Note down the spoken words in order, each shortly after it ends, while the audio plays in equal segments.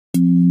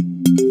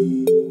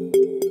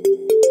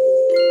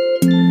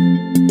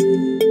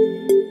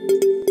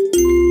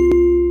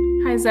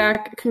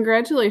Zach.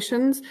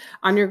 Congratulations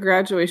on your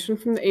graduation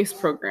from the ACE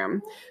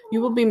program.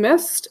 You will be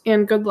missed,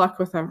 and good luck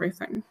with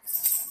everything.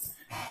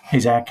 Hey,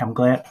 Zach, I'm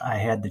glad I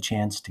had the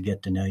chance to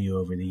get to know you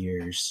over the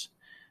years.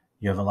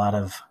 You have a lot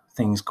of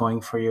things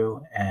going for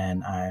you,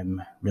 and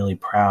I'm really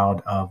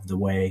proud of the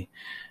way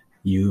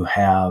you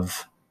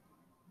have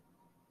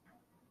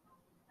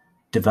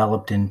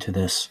developed into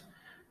this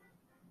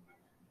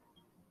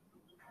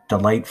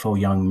delightful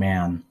young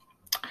man.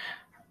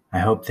 I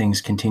hope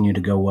things continue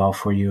to go well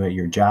for you at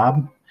your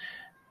job.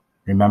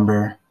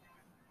 Remember,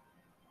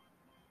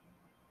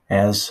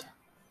 as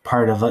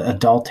part of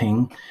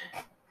adulting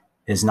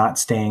is not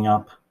staying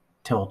up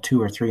till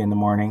 2 or 3 in the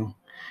morning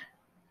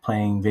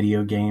playing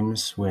video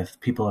games with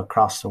people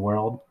across the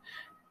world,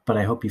 but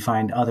I hope you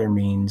find other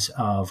means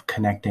of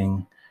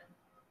connecting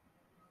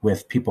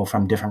with people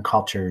from different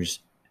cultures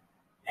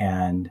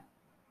and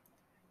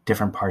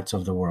different parts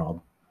of the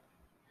world.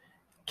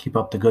 Keep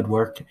up the good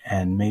work,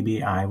 and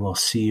maybe I will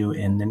see you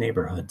in the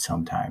neighborhood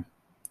sometime.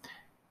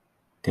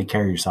 Take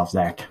care of yourself,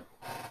 Zach.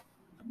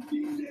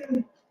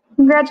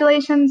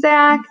 Congratulations,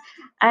 Zach.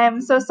 I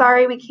am so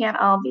sorry we can't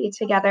all be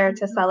together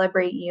to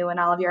celebrate you and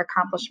all of your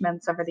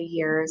accomplishments over the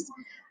years,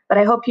 but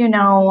I hope you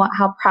know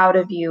how proud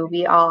of you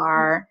we all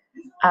are.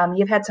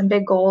 You've had some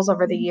big goals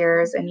over the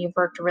years, and you've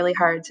worked really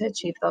hard to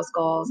achieve those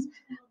goals.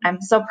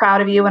 I'm so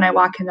proud of you when I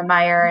walk into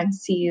Meyer and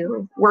see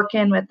you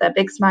working with a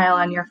big smile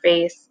on your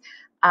face.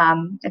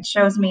 It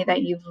shows me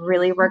that you've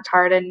really worked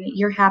hard and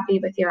you're happy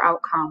with your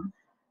outcome,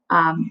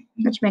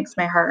 which makes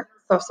my heart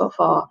so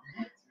full.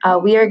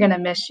 We are going to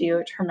miss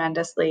you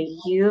tremendously.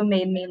 You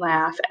made me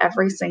laugh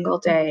every single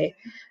day,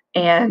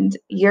 and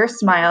your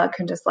smile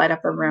can just light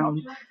up a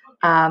room.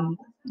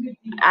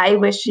 I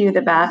wish you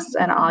the best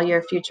in all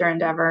your future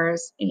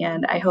endeavors,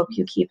 and I hope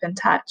you keep in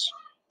touch.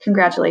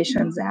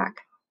 Congratulations, Zach.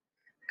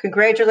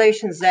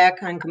 Congratulations,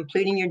 Zach, on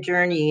completing your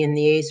journey in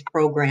the ACE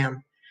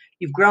program.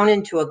 You've grown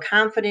into a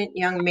confident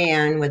young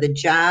man with a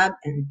job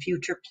and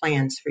future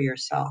plans for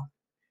yourself.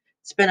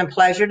 It's been a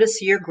pleasure to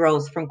see your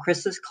growth from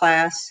Chris's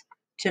class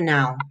to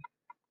now.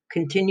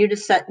 Continue to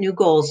set new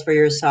goals for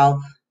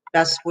yourself.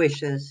 Best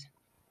wishes.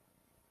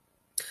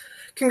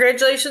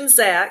 Congratulations,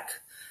 Zach,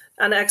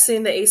 on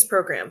exiting the ACE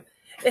program.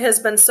 It has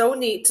been so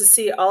neat to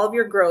see all of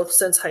your growth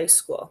since high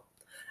school.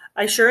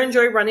 I sure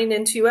enjoy running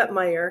into you at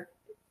Meyer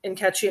and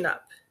catching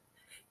up.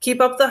 Keep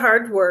up the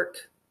hard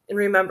work, and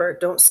remember,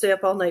 don't stay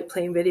up all night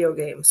playing video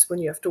games when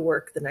you have to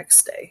work the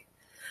next day.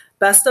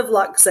 Best of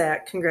luck,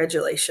 Zach.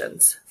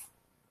 Congratulations.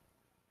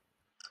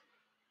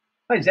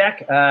 Hi,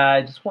 Zach.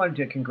 I just wanted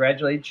to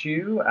congratulate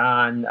you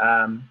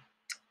on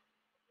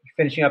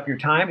finishing up your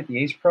time at the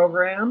ACE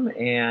program,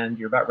 and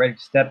you're about ready to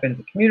step into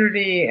the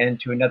community and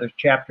to another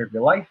chapter of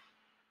your life.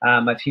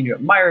 I've seen you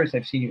at Myers.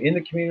 I've seen you in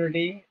the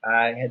community.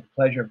 I had the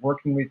pleasure of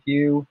working with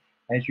you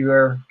as you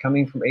are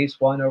coming from ACE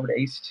 1 over to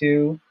ACE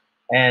 2.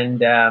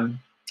 And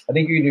I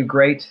think you do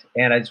great.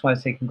 And I just want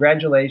to say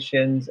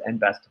congratulations and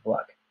best of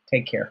luck.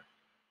 Take care.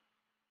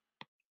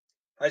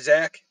 Hi,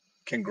 Zach.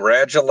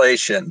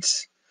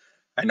 Congratulations.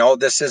 I know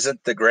this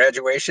isn't the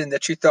graduation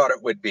that you thought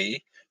it would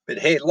be, but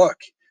hey, look,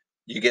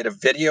 you get a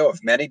video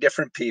of many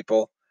different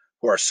people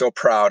who are so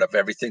proud of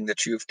everything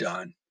that you've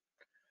done.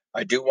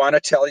 I do want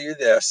to tell you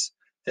this,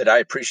 that I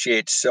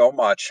appreciate so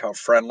much how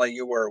friendly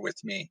you were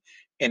with me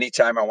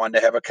anytime I wanted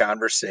to have a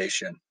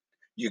conversation.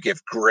 You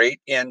give great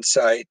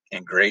insight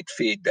and great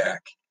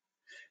feedback.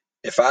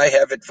 If I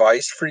have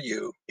advice for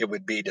you, it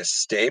would be to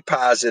stay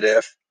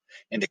positive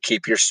and to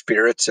keep your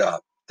spirits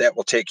up. That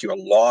will take you a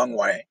long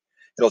way.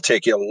 It'll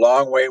take you a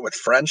long way with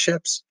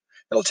friendships.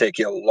 It'll take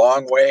you a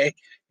long way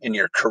in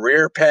your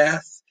career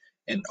path,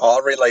 in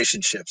all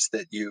relationships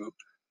that you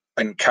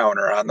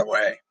encounter on the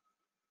way.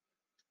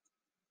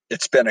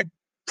 It's been a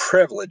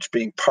privilege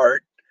being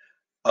part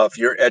of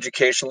your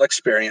educational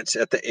experience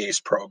at the ACE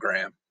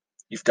program.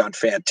 You've done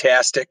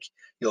fantastic.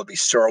 You'll be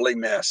sorely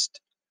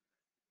missed.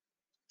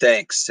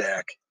 Thanks,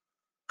 Zach.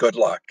 Good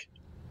luck.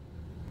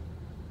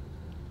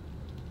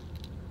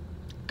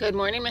 Good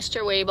morning,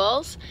 Mr.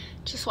 Wables.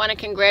 Just want to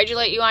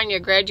congratulate you on your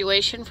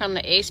graduation from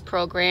the ACE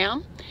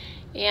program.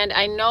 And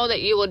I know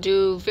that you will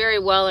do very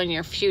well in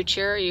your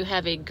future. You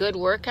have a good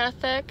work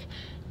ethic.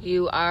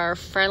 You are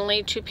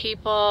friendly to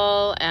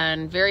people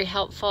and very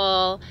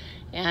helpful.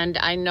 And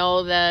I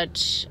know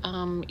that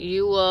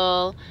you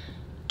will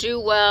do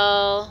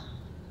well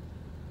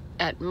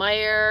at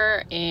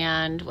Meyer,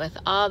 and with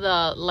all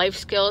the life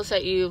skills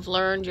that you've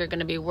learned, you're going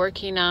to be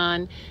working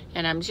on.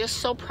 And I'm just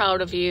so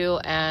proud of you,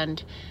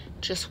 and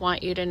just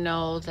want you to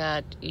know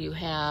that you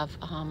have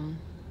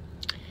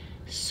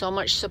so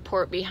much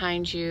support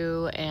behind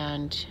you,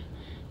 and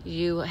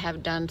you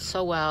have done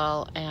so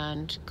well.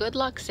 And good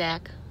luck,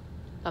 Zach.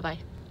 Bye-bye.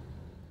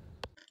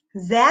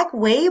 Zach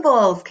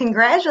Wables,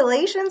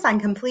 congratulations on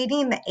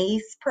completing the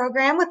ACE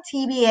program with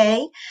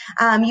TBA.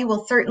 You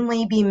will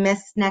certainly be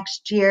missed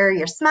next year.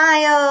 Your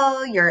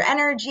smile, your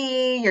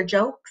energy, your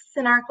jokes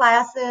in our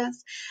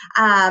classes.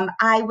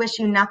 I wish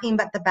you nothing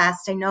but the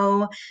best. I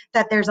know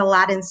that there's a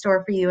lot in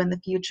store for you in the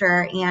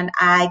future, and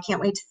I can't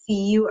wait to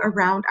see you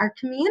around our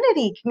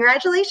community.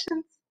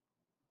 Congratulations.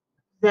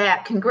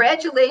 Zach,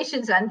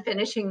 congratulations on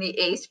finishing the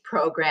ACE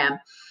program.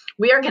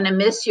 We are going to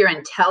miss your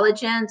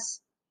intelligence,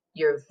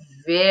 your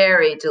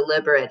very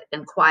deliberate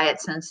and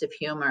quiet sense of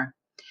humor.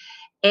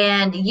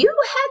 And you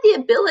had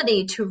the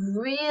ability to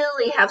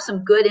really have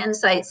some good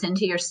insights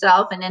into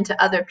yourself and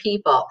into other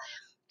people.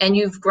 And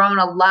you've grown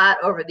a lot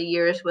over the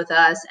years with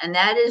us. And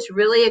that is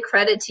really a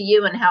credit to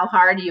you and how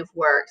hard you've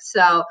worked.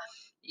 So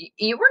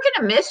we're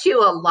going to miss you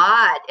a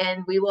lot,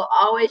 and we will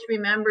always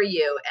remember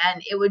you.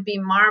 And it would be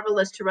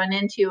marvelous to run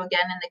into you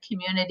again in the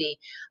community.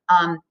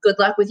 Good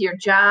luck with your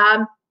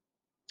job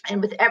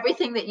and with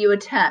everything that you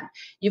attempt.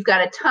 You've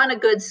got a ton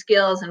of good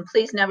skills, and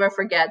please never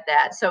forget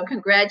that. So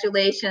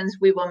congratulations.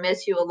 We will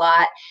miss you a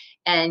lot,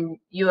 and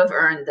you have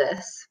earned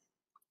this.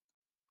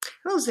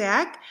 Hello,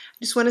 Zach.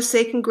 I just want to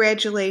say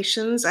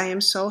congratulations. I am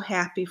so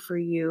happy for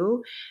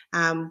you.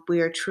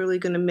 We are truly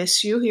going to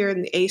miss you here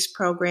in the ACE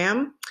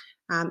program.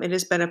 It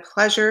has been a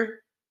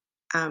pleasure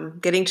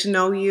getting to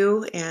know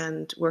you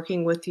and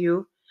working with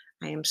you.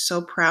 I am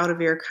so proud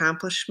of your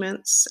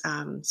accomplishments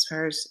as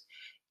far as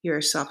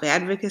your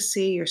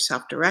self-advocacy, your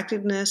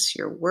self-directedness,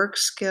 your work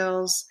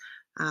skills.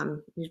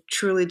 You've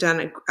truly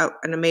done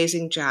an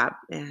amazing job,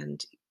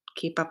 and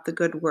keep up the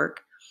good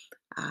work.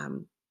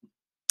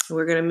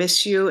 We're going to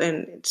miss you,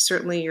 and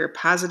certainly your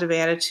positive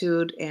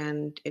attitude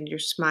and your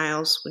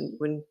smiles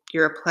when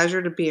you're a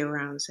pleasure to be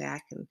around,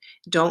 Zach, and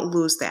don't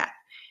lose that.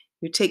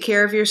 You take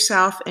care of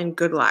yourself, and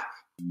good luck.